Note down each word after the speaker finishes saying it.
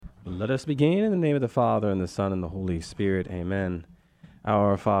Let us begin in the name of the Father, and the Son, and the Holy Spirit. Amen.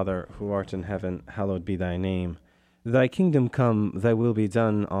 Our Father, who art in heaven, hallowed be thy name. Thy kingdom come, thy will be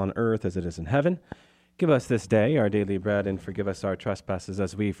done on earth as it is in heaven. Give us this day our daily bread, and forgive us our trespasses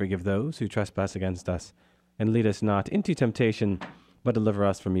as we forgive those who trespass against us. And lead us not into temptation, but deliver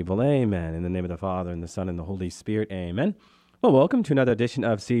us from evil. Amen. In the name of the Father, and the Son, and the Holy Spirit. Amen. Well, welcome to another edition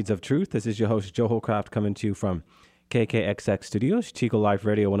of Seeds of Truth. This is your host, Joe Holcraft, coming to you from KKXX Studios, Chico Life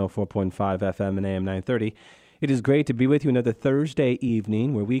Radio 104.5 FM and AM 930. It is great to be with you another Thursday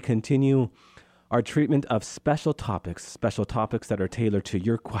evening where we continue our treatment of special topics that are tailored to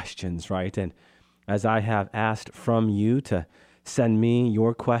your questions, right? And as I have asked from you to send me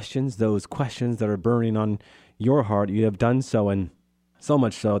your questions, those questions that are burning on your heart, you have done so, and so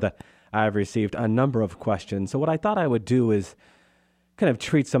much so that I have received a number of questions. So what I thought I would do is kind of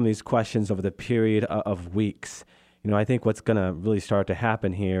treat some of these questions over the period of weeks. You know, I think what's going to really start to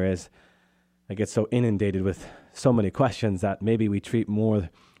happen here is I get so inundated with so many questions that maybe we treat more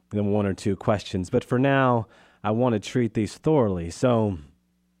than one or two questions. But for now, I want to treat these thoroughly. So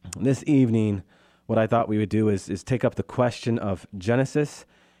this evening, what I thought we would do is take up the question of Genesis,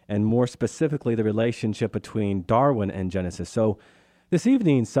 and more specifically, the relationship between Darwin and Genesis. So this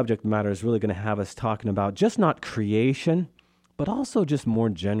evening's subject matter is really going to have us talking about just not creation, but also just more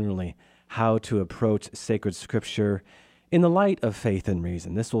generally how to approach sacred scripture in the light of faith and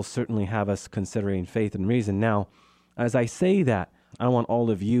reason. This will certainly have us considering faith and reason. Now, as I say that, I want all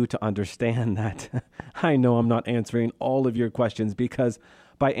of you to understand that I know I'm not answering all of your questions, because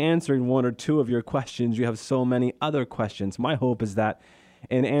by answering one or two of your questions, you have so many other questions. My hope is that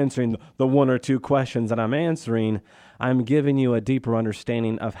in answering the one or two questions that I'm answering, I'm giving you a deeper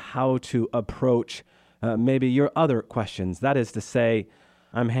understanding of how to approach maybe your other questions. That is to say,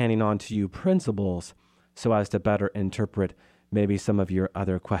 I'm handing on to you principles so as to better interpret maybe some of your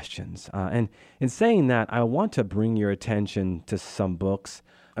other questions. And in saying that, I want to bring your attention to some books,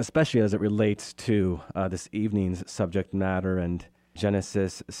 especially as it relates to this evening's subject matter and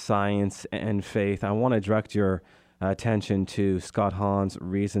Genesis, science, and faith. I want to direct your attention to Scott Hahn's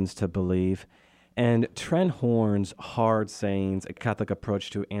Reasons to Believe and Trent Horn's Hard Sayings, a Catholic approach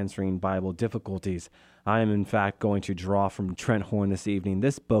to answering Bible difficulties. I am, in fact, going to draw from Trent Horn this evening.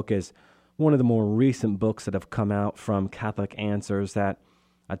 This book is one of the more recent books that have come out from Catholic Answers that,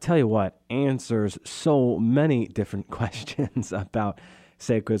 I tell you what, answers so many different questions about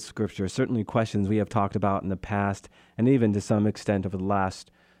sacred scripture, certainly questions we have talked about in the past, and even to some extent over the last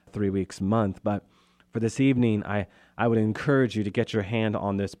 3 weeks, month. But for this evening, I would encourage you to get your hand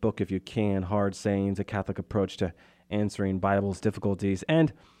on this book if you can, Hard Sayings, a Catholic approach to answering Bible's difficulties.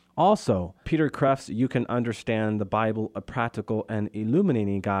 And also, Peter Kreff's You Can Understand the Bible, a Practical and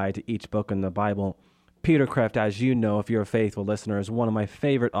Illuminating Guide to Each Book in the Bible. Peter Kreeft, as you know, if you're a faithful listener, is one of my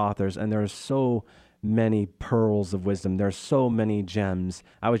favorite authors, and there are so many pearls of wisdom. There's so many gems.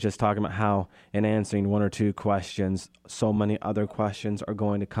 I was just talking about how in answering one or two questions, so many other questions are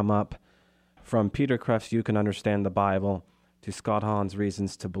going to come up. From Peter Kreff's You Can Understand the Bible, to Scott Hahn's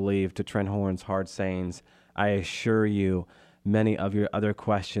Reasons to Believe, to Trent Horn's Hard Sayings, I assure you, many of your other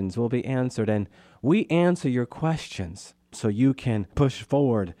questions will be answered, and we answer your questions so you can push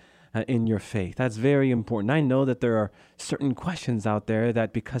forward in your faith. That's very important. I know that there are certain questions out there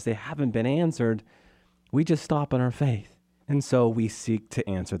that because they haven't been answered, we just stop in our faith. And so we seek to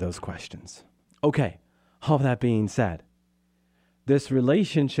answer those questions. Okay, all that being said, this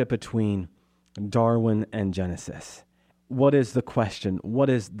relationship between Darwin and Genesis, what is the question? What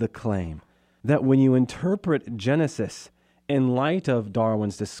is the claim? That when you interpret Genesis in light of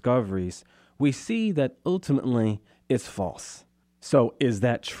Darwin's discoveries, we see that ultimately it's false. So is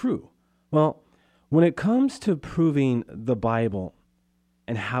that true? Well, when it comes to proving the Bible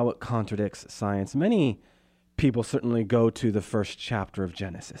and how it contradicts science, many people certainly go to the first chapter of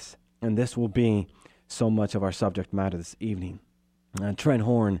Genesis. And this will be so much of our subject matter this evening. Trent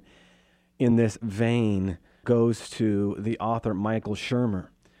Horn, in this vein, goes to the author Michael Shermer,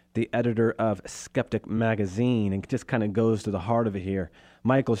 the editor of Skeptic Magazine, and just kind of goes to the heart of it here.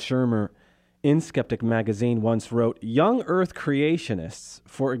 Michael Shermer, in Skeptic Magazine, once wrote, "Young Earth creationists,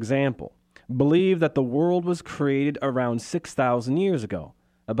 for example, believe that the world was created around 6,000 years ago,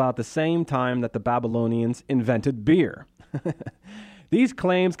 about the same time that the Babylonians invented beer. These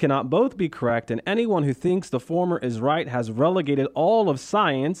claims cannot both be correct, and anyone who thinks the former is right has relegated all of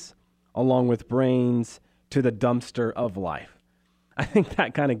science, along with brains, to the dumpster of life." I think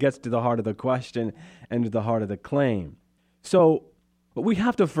that kind of gets to the heart of the question and to the heart of the claim. So what we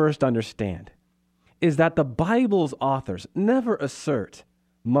have to first understand is that the Bible's authors never assert,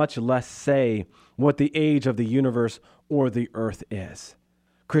 much less say, what the age of the universe or the earth is.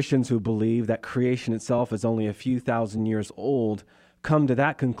 Christians who believe that creation itself is only a few thousand years old come to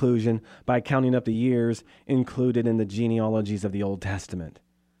that conclusion by counting up the years included in the genealogies of the Old Testament.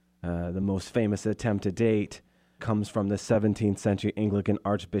 The most famous attempt to date comes from the 17th century Anglican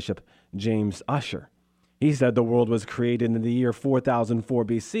Archbishop James Ussher. He said the world was created in the year 4004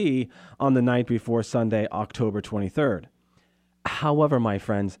 BC on the night before Sunday, October 23rd. However, my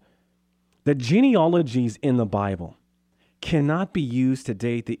friends, the genealogies in the Bible cannot be used to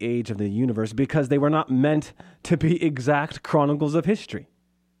date the age of the universe because they were not meant to be exact chronicles of history.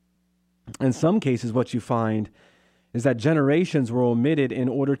 In some cases, what you find is that generations were omitted in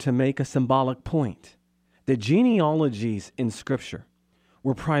order to make a symbolic point. The genealogies in Scripture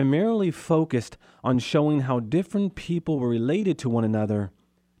were primarily focused on showing how different people were related to one another,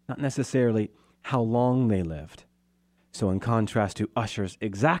 not necessarily how long they lived. So in contrast to Ussher's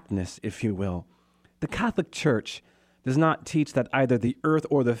exactness, if you will, the Catholic Church does not teach that either the earth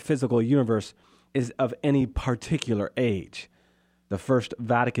or the physical universe is of any particular age. The First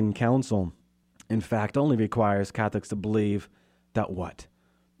Vatican Council, in fact, only requires Catholics to believe that what?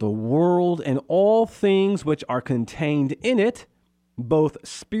 The world and all things which are contained in it, both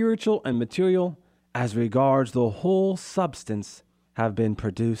spiritual and material, as regards the whole substance, have been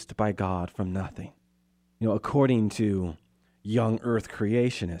produced by God from nothing. According to young earth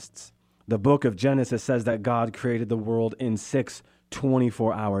creationists, the book of Genesis says that God created the world in 6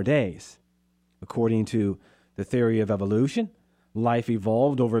 24-hour days. According to the theory of evolution, life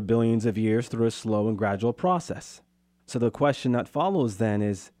evolved over billions of years through a slow and gradual process. So the question that follows then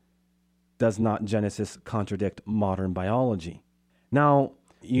is, does not Genesis contradict modern biology? Now,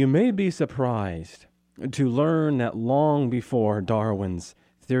 you may be surprised to learn that long before Darwin's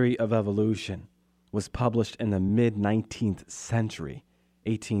theory of evolution was published in the mid-19th century,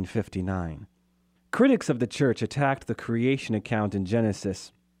 1859, critics of the church attacked the creation account in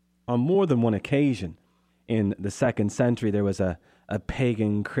Genesis on more than one occasion. In the 2nd century, there was a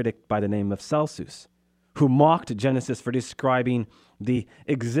pagan critic by the name of Celsus, who mocked Genesis for describing the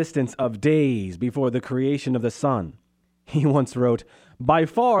existence of days before the creation of the sun. He once wrote, "By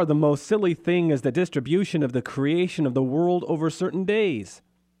far the most silly thing is the distribution of the creation of the world over certain days,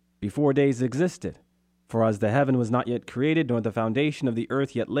 before days existed. For as the heaven was not yet created, nor the foundation of the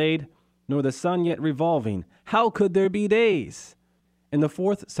earth yet laid, nor the sun yet revolving, how could there be days?" In the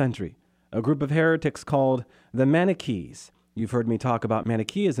 4th century, a group of heretics called the Manichees, you've heard me talk about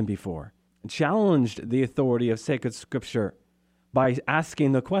Manichaeism before, challenged the authority of sacred scripture by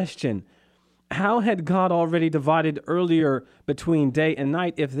asking the question, how had God already divided earlier between day and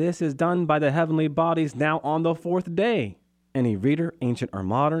night if this is done by the heavenly bodies now on the 4th day? Any reader, ancient or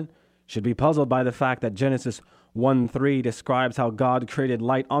modern, should be puzzled by the fact that Genesis 1:3 describes how God created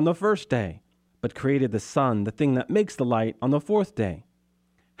light on the 1st day, but created the sun, the thing that makes the light, on the 4th day.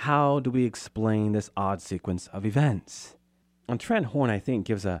 How do we explain this odd sequence of events? And Trent Horn, I think,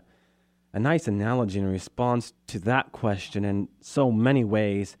 gives a nice analogy in response to that question, and so many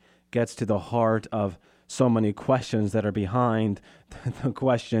ways gets to the heart of so many questions that are behind the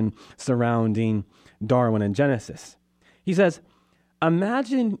question surrounding Darwin and Genesis. He says,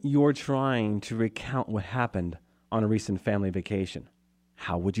 imagine you're trying to recount what happened on a recent family vacation.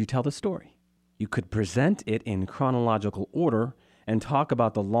 How would you tell the story? You could present it in chronological order and talk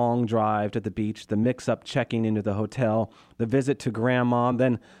about the long drive to the beach, the mix-up checking into the hotel, the visit to grandma,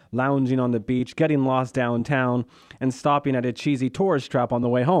 then lounging on the beach, getting lost downtown, and stopping at a cheesy tourist trap on the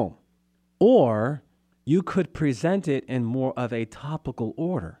way home. Or you could present it in more of a topical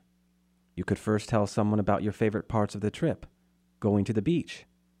order. You could first tell someone about your favorite parts of the trip, going to the beach,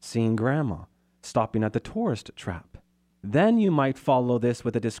 seeing grandma, stopping at the tourist trap. Then you might follow this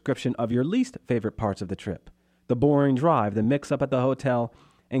with a description of your least favorite parts of the trip, the boring drive, the mix-up at the hotel,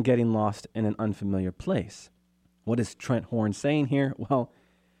 and getting lost in an unfamiliar place. What is Trent Horn saying here? Well,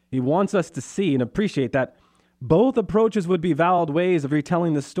 he wants us to see and appreciate that both approaches would be valid ways of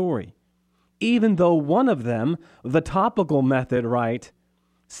retelling the story, even though one of them, the topical method, right,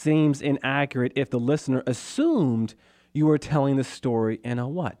 seems inaccurate if the listener assumed you were telling the story in a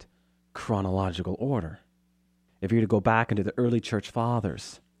what? Chronological order. If you're to go back into the early church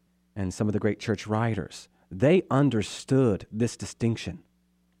fathers and some of the great church writers, they understood this distinction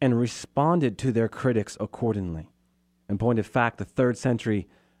and responded to their critics accordingly. In point of fact, the 3rd century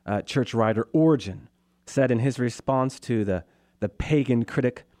church writer Origen said in his response to the pagan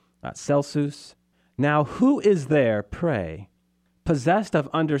critic Celsus, "Now who is there, pray, possessed of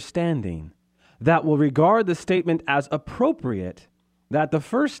understanding, that will regard the statement as appropriate, that the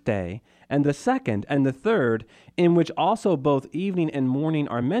 1st day and the 2nd and the 3rd, in which also both evening and morning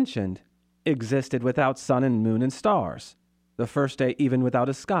are mentioned, existed without sun and moon and stars, the first day even without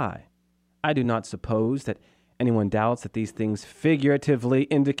a sky. I do not suppose that anyone doubts that these things figuratively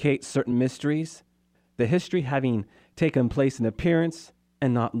indicate certain mysteries, the history having taken place in appearance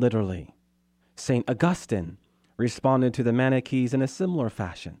and not literally. St. Augustine responded to the Manichees in a similar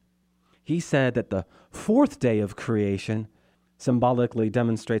fashion. He said that the fourth day of creation symbolically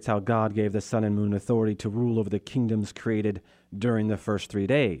demonstrates how God gave the sun and moon authority to rule over the kingdoms created during the first 3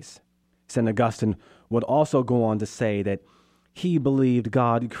 days. St. Augustine would also go on to say that he believed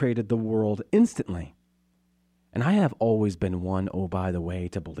God created the world instantly. And I have always been one, oh, by the way,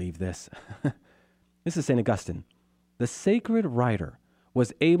 to believe this. This is St. Augustine. The sacred writer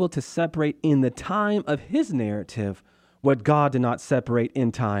was able to separate in the time of his narrative what God did not separate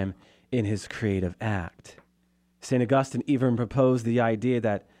in time in his creative act. St. Augustine even proposed the idea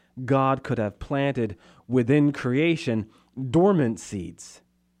that God could have planted within creation dormant seeds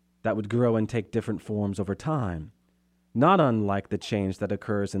that would grow and take different forms over time, not unlike the change that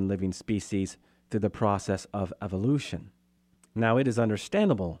occurs in living species through the process of evolution. Now, it is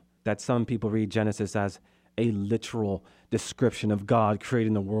understandable that some people read Genesis as a literal description of God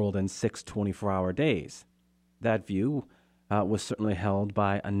creating the world in 6 24-hour days. That view was certainly held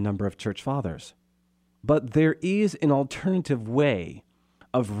by a number of church fathers. But there is an alternative way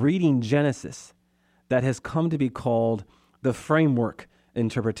of reading Genesis that has come to be called the framework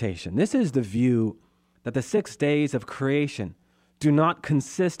interpretation. This is the view that the 6 days of creation do not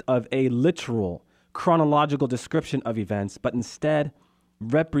consist of a literal chronological description of events, but instead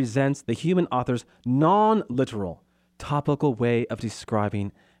represents the human author's non-literal topical way of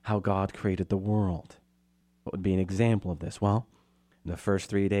describing how God created the world. What would be an example of this? Well, in the first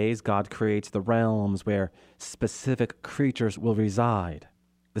 3 days, God creates the realms where specific creatures will reside: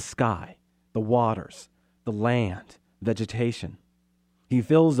 the sky, the waters, the land, vegetation. He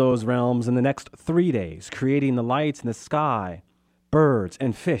fills those realms in the next 3 days, creating the lights in the sky, birds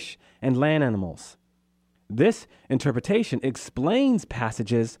and fish and land animals. This interpretation explains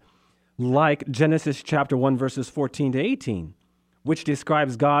passages like Genesis chapter 1, verses 14 to 18, which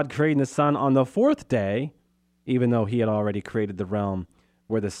describes God creating the sun on the fourth day, even though he had already created the realm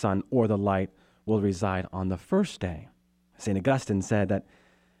where the sun or the light will reside on the first day. St. Augustine said that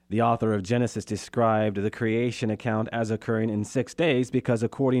the author of Genesis described the creation account as occurring in 6 days because,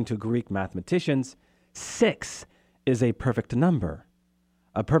 according to Greek mathematicians, 6 is a perfect number.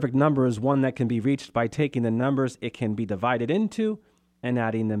 A perfect number is one that can be reached by taking the numbers it can be divided into and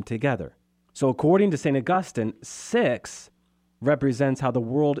adding them together. So according to St. Augustine, 6 represents how the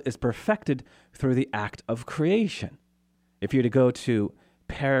world is perfected through the act of creation. If you're to go to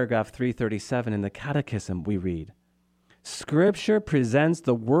paragraph 337 in the Catechism, we read, Scripture presents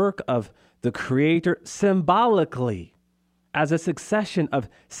the work of the Creator symbolically as a succession of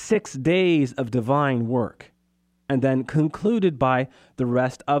 6 days of divine work, and then concluded by the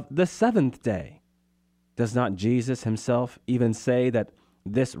rest of the seventh day. Does not Jesus himself even say that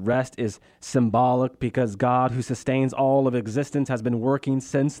this rest is symbolic because God, who sustains all of existence, has been working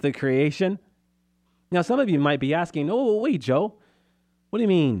since the creation? Now, some of you might be asking, oh, wait, Joe, what do you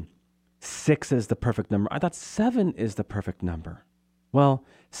mean 6 is the perfect number? I thought 7 is the perfect number. Well,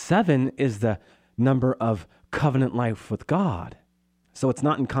 7 is the number of covenant life with God. So it's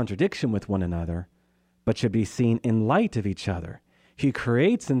not in contradiction with one another, but should be seen in light of each other. He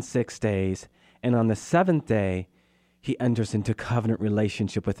creates in 6 days, and on the seventh day, he enters into covenant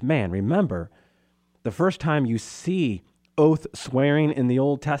relationship with man. Remember, the first time you see oath swearing in the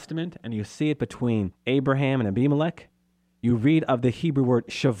Old Testament, and you see it between Abraham and Abimelech, you read of the Hebrew word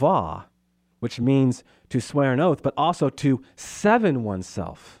shavah, which means to swear an oath, but also to seven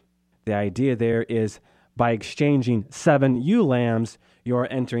oneself. The idea there is by exchanging 7 ewe lambs, you're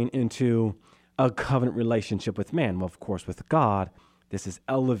entering into a covenant relationship with man. Well, of course, with God, this is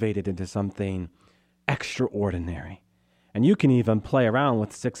elevated into something extraordinary. And you can even play around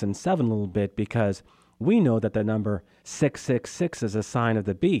with 6 and 7 a little bit, because we know that the number 666 is a sign of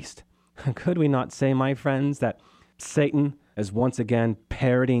the beast. Could we not say, my friends, that Satan is once again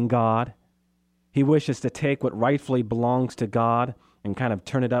parroting God? He wishes to take what rightfully belongs to God and kind of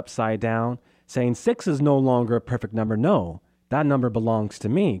turn it upside down, saying 6 is no longer a perfect number. No, that number belongs to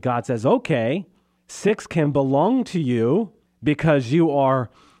me. God says, okay, 6 can belong to you because you are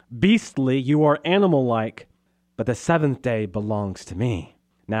beastly, you are animal-like, but the seventh day belongs to me.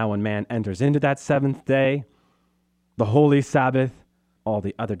 Now when man enters into that seventh day, the holy Sabbath, all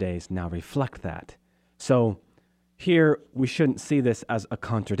the other days now reflect that. So here we shouldn't see this as a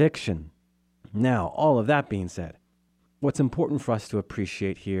contradiction. Now, all of that being said, what's important for us to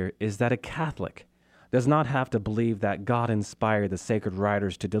appreciate here is that a Catholic does not have to believe that God inspired the sacred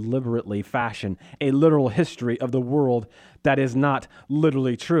writers to deliberately fashion a literal history of the world that is not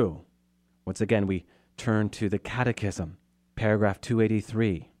literally true. Once again, we turn to the Catechism, paragraph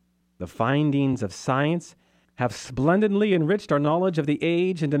 283. The findings of science have splendidly enriched our knowledge of the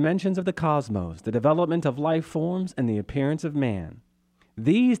age and dimensions of the cosmos, the development of life forms, and the appearance of man.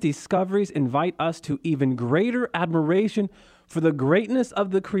 These discoveries invite us to even greater admiration for the greatness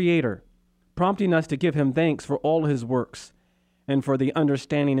of the Creator, prompting us to give him thanks for all his works and for the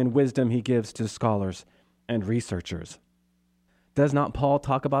understanding and wisdom he gives to scholars and researchers. Does not Paul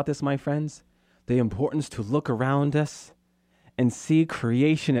talk about this, my friends? The importance to look around us and see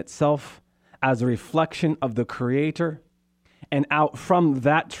creation itself as a reflection of the Creator. And out from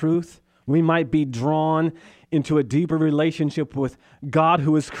that truth, we might be drawn into a deeper relationship with God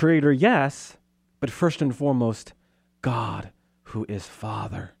who is Creator, yes, but first and foremost, God who is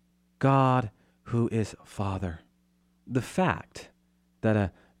Father. God who is Father. The fact that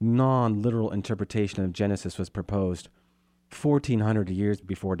a non-literal interpretation of Genesis was proposed 1,400 years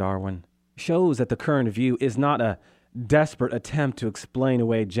before Darwin shows that the current view is not a desperate attempt to explain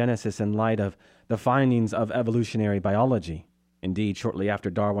away Genesis in light of the findings of evolutionary biology. Indeed, shortly after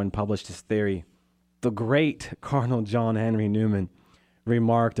Darwin published his theory, the great Cardinal John Henry Newman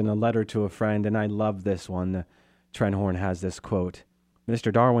remarked in a letter to a friend, and I love this one, Trenhorn has this quote,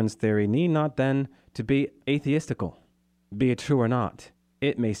 "Mr. Darwin's theory need not then to be atheistical. Be it true or not,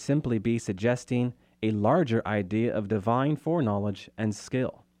 it may simply be suggesting a larger idea of divine foreknowledge and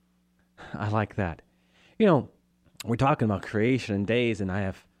skill." I like that. You know, we're talking about creation and days, and I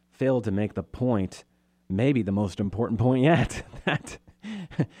have failed to make the point, maybe the most important point yet, that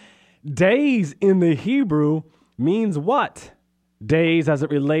days in the Hebrew means what? Days as it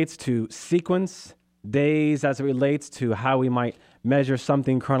relates to sequence, days as it relates to how we might measure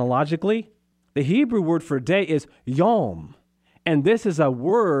something chronologically. The Hebrew word for day is yom, and this is a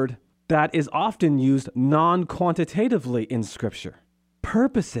word that is often used non-quantitatively in Scripture.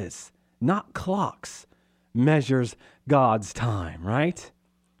 Purposes, not clocks, measures God's time, right?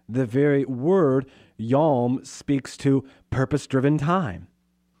 The very word yom speaks to purpose-driven time.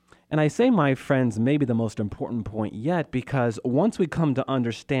 And I say, my friends, maybe the most important point yet, because once we come to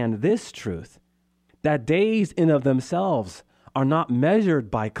understand this truth, that days in of themselves are not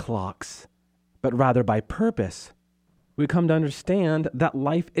measured by clocks, but rather by purpose, we come to understand that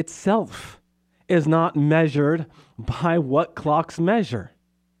life itself is not measured by what clocks measure.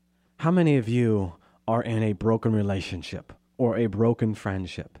 How many of you are in a broken relationship or a broken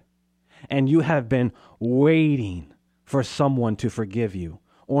friendship, and you have been waiting for someone to forgive you?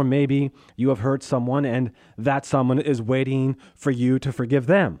 Or maybe you have hurt someone and that someone is waiting for you to forgive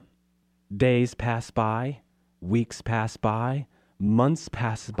them. Days pass by, weeks pass by, months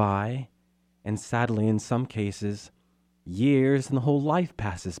pass by, and sadly in some cases, years and the whole life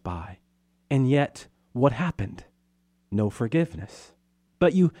passes by. And yet, what happened? No forgiveness.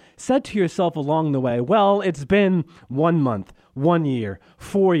 But you said to yourself along the way, well, it's been 1 month, 1 year,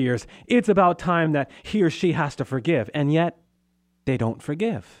 4 years. It's about time that he or she has to forgive. And yet, they don't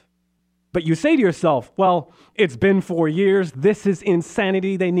forgive. But you say to yourself, well, it's been 4 years. This is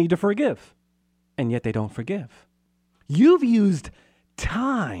insanity. They need to forgive. And yet they don't forgive. You've used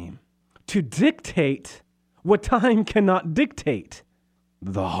time to dictate what time cannot dictate.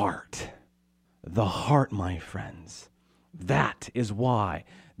 The heart. The heart, my friends. That is why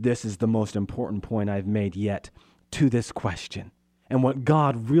this is the most important point I've made yet to this question, and what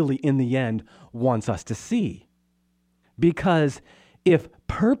God really in the end wants us to see. Because if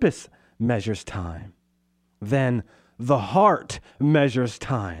purpose measures time, then the heart measures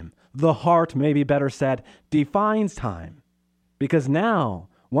time. The heart, maybe better said, defines time. Because now,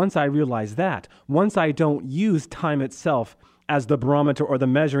 once I realize that, once I don't use time itself as the barometer or the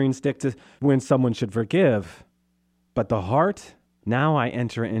measuring stick to when someone should forgive, but the heart, now I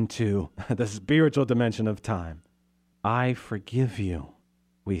enter into the spiritual dimension of time. I forgive you,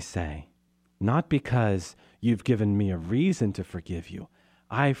 we say, not because you've given me a reason to forgive you.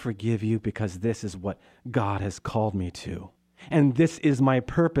 I forgive you because this is what God has called me to. And this is my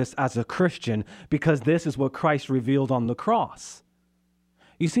purpose as a Christian, because this is what Christ revealed on the cross.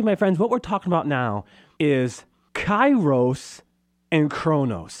 You see, my friends, what we're talking about now is kairos and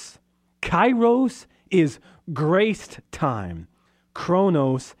chronos. Kairos is graced time.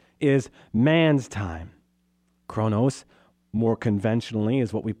 Chronos is man's time. Chronos, more conventionally,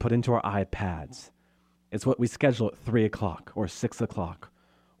 is what we put into our iPads. It's what we schedule at 3 o'clock or 6 o'clock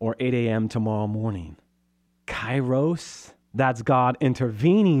or 8 a.m. tomorrow morning. Kairos, that's God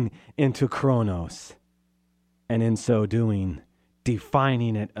intervening into chronos, and in so doing,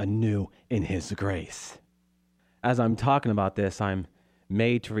 defining it anew in His grace. As I'm talking about this, I'm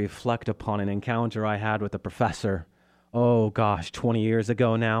made to reflect upon an encounter I had with a professor, 20 years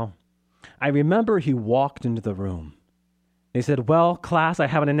ago now. I remember he walked into the room. He said, "Well, class, I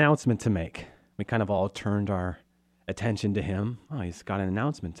have an announcement to make." We kind of all turned our attention to him. Oh, he's got an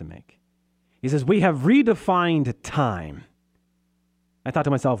announcement to make. He says, "We have redefined time." I thought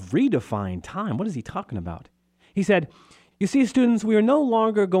to myself, redefined time? What is he talking about? He said, "You see, students, we are no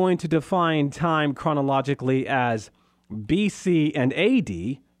longer going to define time chronologically as BC and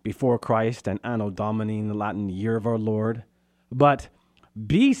AD, before Christ, and Anno Domini, the Latin year of our Lord, but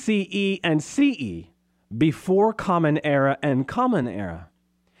BCE and CE, before Common Era and Common Era."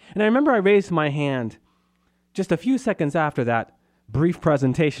 And I remember I raised my hand just a few seconds after that brief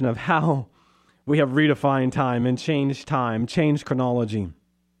presentation of how we have redefined time, changed chronology.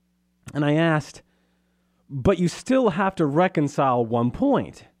 And I asked, "But you still have to reconcile one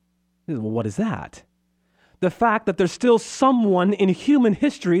point." He said, "Well, what is that?" "The fact that there's still someone in human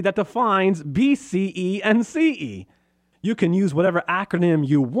history that defines BCE and CE. You can use whatever acronym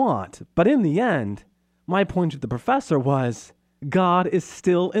you want, but in the end, my point to the professor was, God is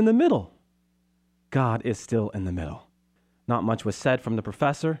still in the middle. God is still in the middle." Not much was said from the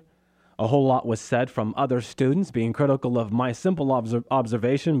professor. A whole lot was said from other students being critical of my simple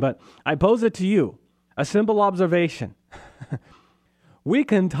observation, but I pose it to you, a simple observation. We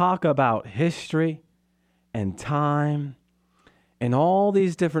can talk about history and time in all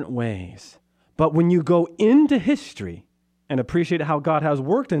these different ways, but when you go into history and appreciate how God has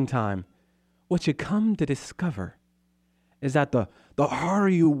worked in time, what you come to discover is that the harder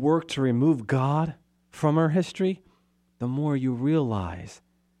you work to remove God from our history, the more you realize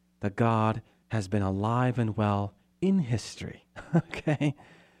that God has been alive and well in history. Okay?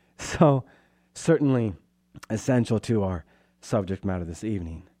 So, certainly essential to our subject matter this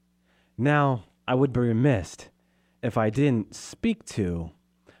evening. Now, I would be remiss if I didn't speak to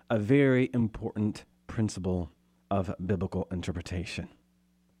a very important principle of biblical interpretation,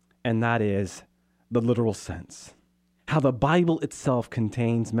 and that is the literal sense. How the Bible itself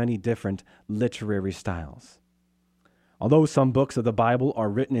contains many different literary styles. Although some books of the Bible are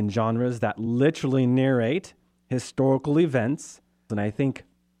written in genres that literally narrate historical events, and I think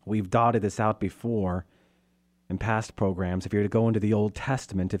we've dotted this out before in past programs, if you're to go into the Old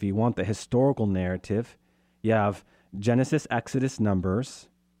Testament, if you want the historical narrative, you have Genesis, Exodus, Numbers,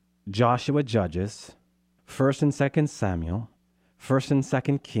 Joshua, Judges, 1st and 2nd Samuel, 1st and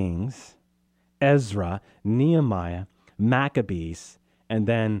 2nd Kings, Ezra, Nehemiah, Maccabees, and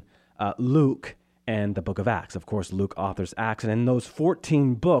then Luke and the book of Acts. Of course, Luke authors Acts, and in those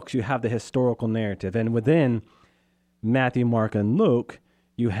 14 books, you have the historical narrative. And within Matthew, Mark, and Luke,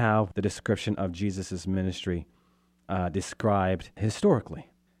 you have the description of Jesus' ministry described historically.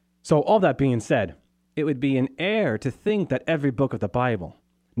 So all that being said, it would be an error to think that every book of the Bible,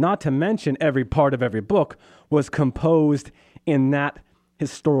 not to mention every part of every book, was composed in that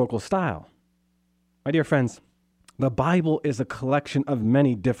historical style. My dear friends, the Bible is a collection of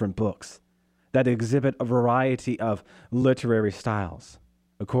many different books that exhibit a variety of literary styles,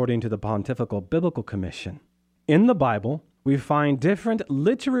 according to the Pontifical Biblical Commission. In the Bible, we find different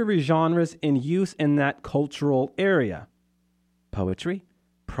literary genres in use in that cultural area: poetry,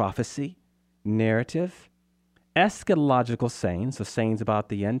 prophecy, narrative, eschatological sayings, so sayings about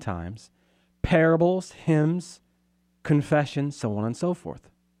the end times, parables, hymns, confessions, so on and so forth.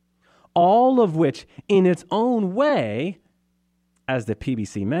 All of which, in its own way, as the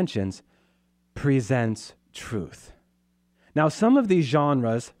PBC mentions, presents truth. Now, some of these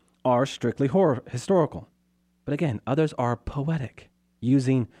genres are strictly historical, but again, others are poetic,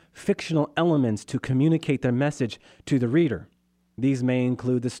 using fictional elements to communicate their message to the reader. These may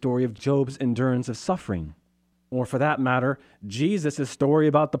include the story of Job's endurance of suffering, or for that matter, Jesus' story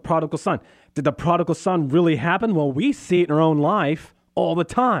about the prodigal son. Did the prodigal son really happen? Well, we see it in our own life all the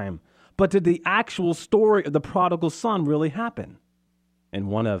time. But did the actual story of the prodigal son really happen? In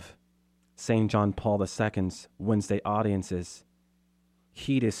one of St. John Paul II's Wednesday audiences,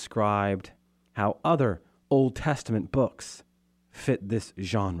 he described how other Old Testament books fit this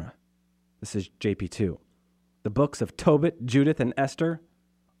genre. This is JP2. The books of Tobit, Judith, and Esther,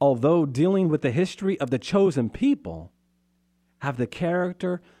 although dealing with the history of the chosen people, have the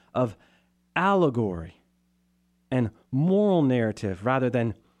character of allegory and moral narrative rather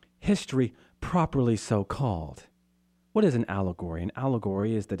than history properly so called. What is an allegory? An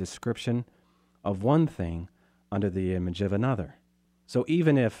allegory is the description of one thing under the image of another. So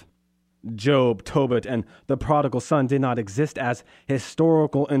even if Job, Tobit, and the prodigal son did not exist as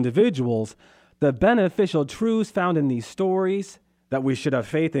historical individuals, the beneficial truths found in these stories that we should have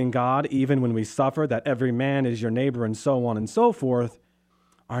faith in God even when we suffer, that every man is your neighbor, and so on and so forth,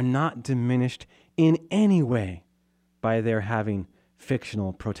 are not diminished in any way by their having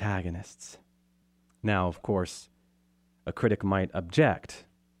fictional protagonists. Now, of course, a critic might object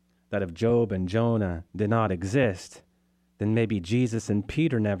that if Job and Jonah did not exist, then maybe Jesus and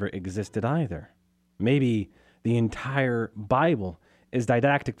Peter never existed either. Maybe the entire Bible is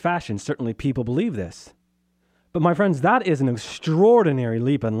didactic fashion. Certainly people believe this. But my friends, that is an extraordinary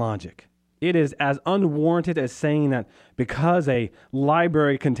leap in logic. It is as unwarranted as saying that because a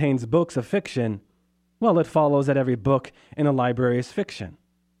library contains books of fiction, well, it follows that every book in a library is fiction.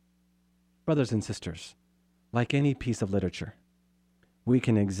 Brothers and sisters, like any piece of literature, we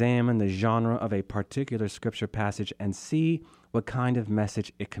can examine the genre of a particular scripture passage and see what kind of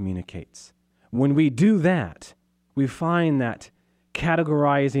message it communicates. When we do that, we find that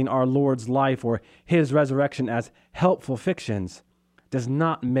categorizing our Lord's life or his resurrection as helpful fictions does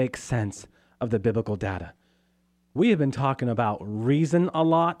not make sense of the biblical data. We have been talking about reason a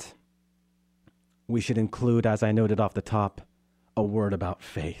lot. We should include, as I noted off the top, a word about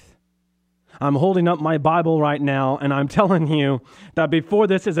faith. I'm holding up my Bible right now, and I'm telling you that before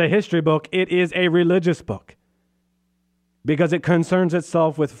this is a history book, it is a religious book. Because it concerns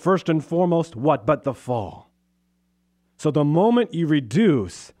itself with first and foremost, what but the fall. So the moment you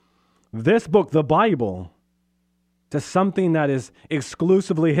reduce this book, the Bible, to something that is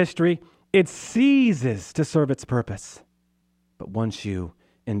exclusively history, it ceases to serve its purpose. But once you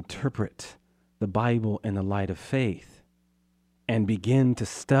interpret the Bible in the light of faith and begin to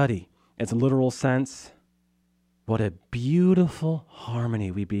study its literal sense, what a beautiful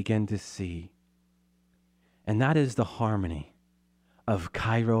harmony we begin to see. And that is the harmony of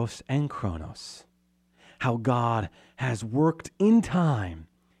Kairos and Chronos. How God has worked in time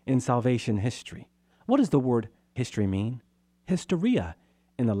in salvation history. What does the word history mean? Historia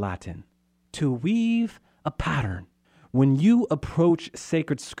in the Latin. To weave a pattern. When you approach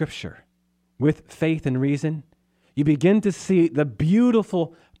sacred scripture with faith and reason, you begin to see the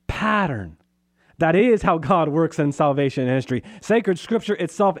beautiful pattern. That is how God works in salvation history. Sacred scripture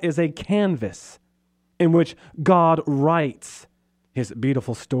itself is a canvas in which God writes his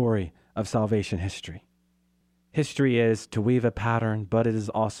beautiful story of salvation history. History is to weave a pattern, but it is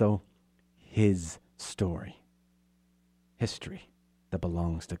also his story. History that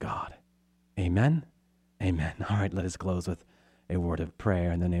belongs to God. Amen? Amen. All right, let us close with a word of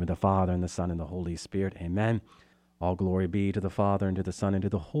prayer in the name of the Father, and the Son, and the Holy Spirit. Amen. All glory be to the Father, and to the Son, and to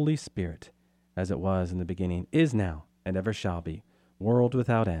the Holy Spirit, as it was in the beginning, is now, and ever shall be, world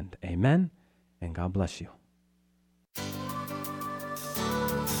without end. Amen, and God bless you.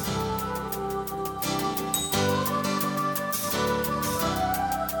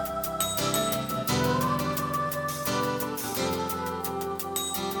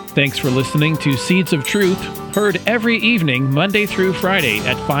 Thanks for listening to Seeds of Truth, heard every evening, Monday through Friday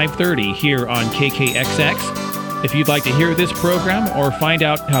at 5:30 here on KKXX. If you'd like to hear this program or find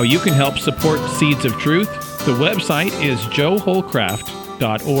out how you can help support Seeds of Truth, the website is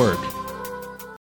joeholcraft.org.